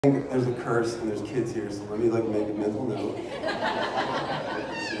There's a curse and there's kids here, so let me make a mental note.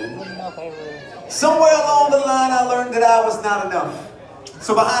 Somewhere along the line I learned that I was not enough.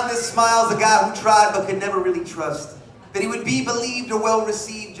 So behind this smile's a guy who tried but could never really trust that he would be believed or well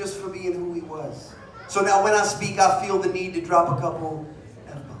received just for being who he was. So now when I speak I feel the need to drop a couple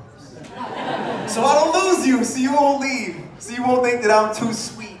F-bombs. So I don't lose you, so you won't leave. So you won't think that I'm too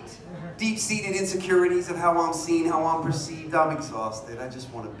sweet. Deep-seated insecurities of how I'm seen, how I'm perceived. I'm exhausted. I just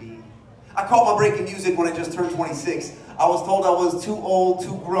want to be. I caught my break in music when I just turned 26. I was told I was too old,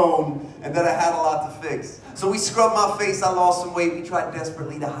 too grown, and that I had a lot to fix. So we scrubbed my face, I lost some weight, we tried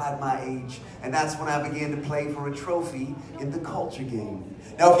desperately to hide my age. And that's when I began to play for a trophy in the culture game.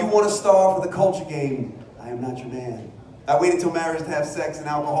 Now if you want to star for the culture game, I am not your man. I waited till marriage to have sex, and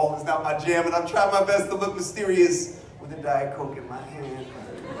alcohol is not my jam, and I'm trying my best to look mysterious with a Diet Coke in my hand.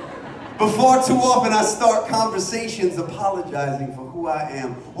 Before too often I start conversations apologizing for who I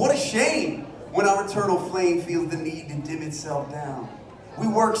am. What a shame when our eternal flame feels the need to dim itself down. We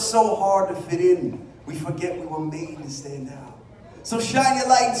work so hard to fit in, we forget we were made to stand out. So shine your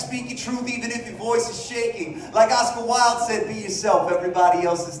light and speak your truth even if your voice is shaking. Like Oscar Wilde said, be yourself, everybody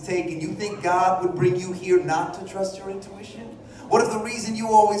else is taken. You think God would bring you here not to trust your intuition? What if the reason you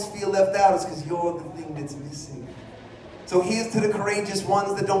always feel left out is because you're the thing that's missing? So here's to the courageous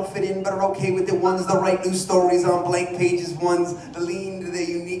ones that don't fit in but are okay with it ones, the write new stories on blank pages ones, the lean to their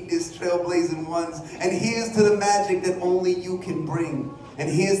uniqueness, trailblazing ones. And here's to the magic that only you can bring. And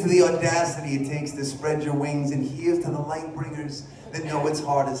here's to the audacity it takes to spread your wings. And here's to the light bringers that know it's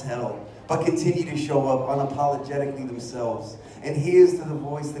hard as hell, but continue to show up unapologetically themselves. And here's to the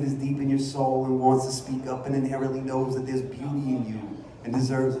voice that is deep in your soul and wants to speak up and inherently knows that there's beauty in you and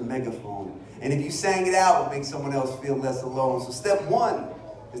deserves a megaphone. And if you sang it out, it would make someone else feel less alone. So step one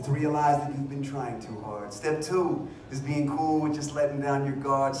is to realize that you've been trying too hard. Step two is being cool with just letting down your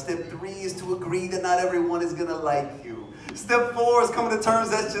guard. Step three is to agree that not everyone is gonna like you. Step four is coming to terms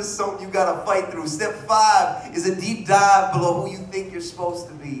that's just something you gotta fight through. Step five is a deep dive below who you think you're supposed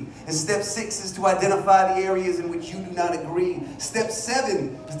to be. And step six is to identify the areas in which you do not agree. Step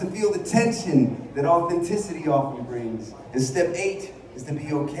seven is to feel the tension that authenticity often brings. And step eight is to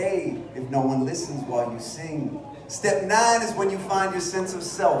be okay if no one listens while you sing. Step 9 is when you find your sense of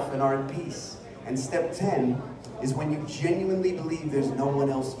self and are at peace. And step 10 is when you genuinely believe there's no one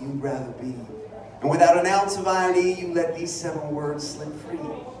else you'd rather be. And without an ounce of irony, you let these 7 words slip free.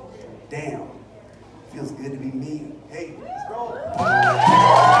 Damn, feels good to be me. Hey, let's roll.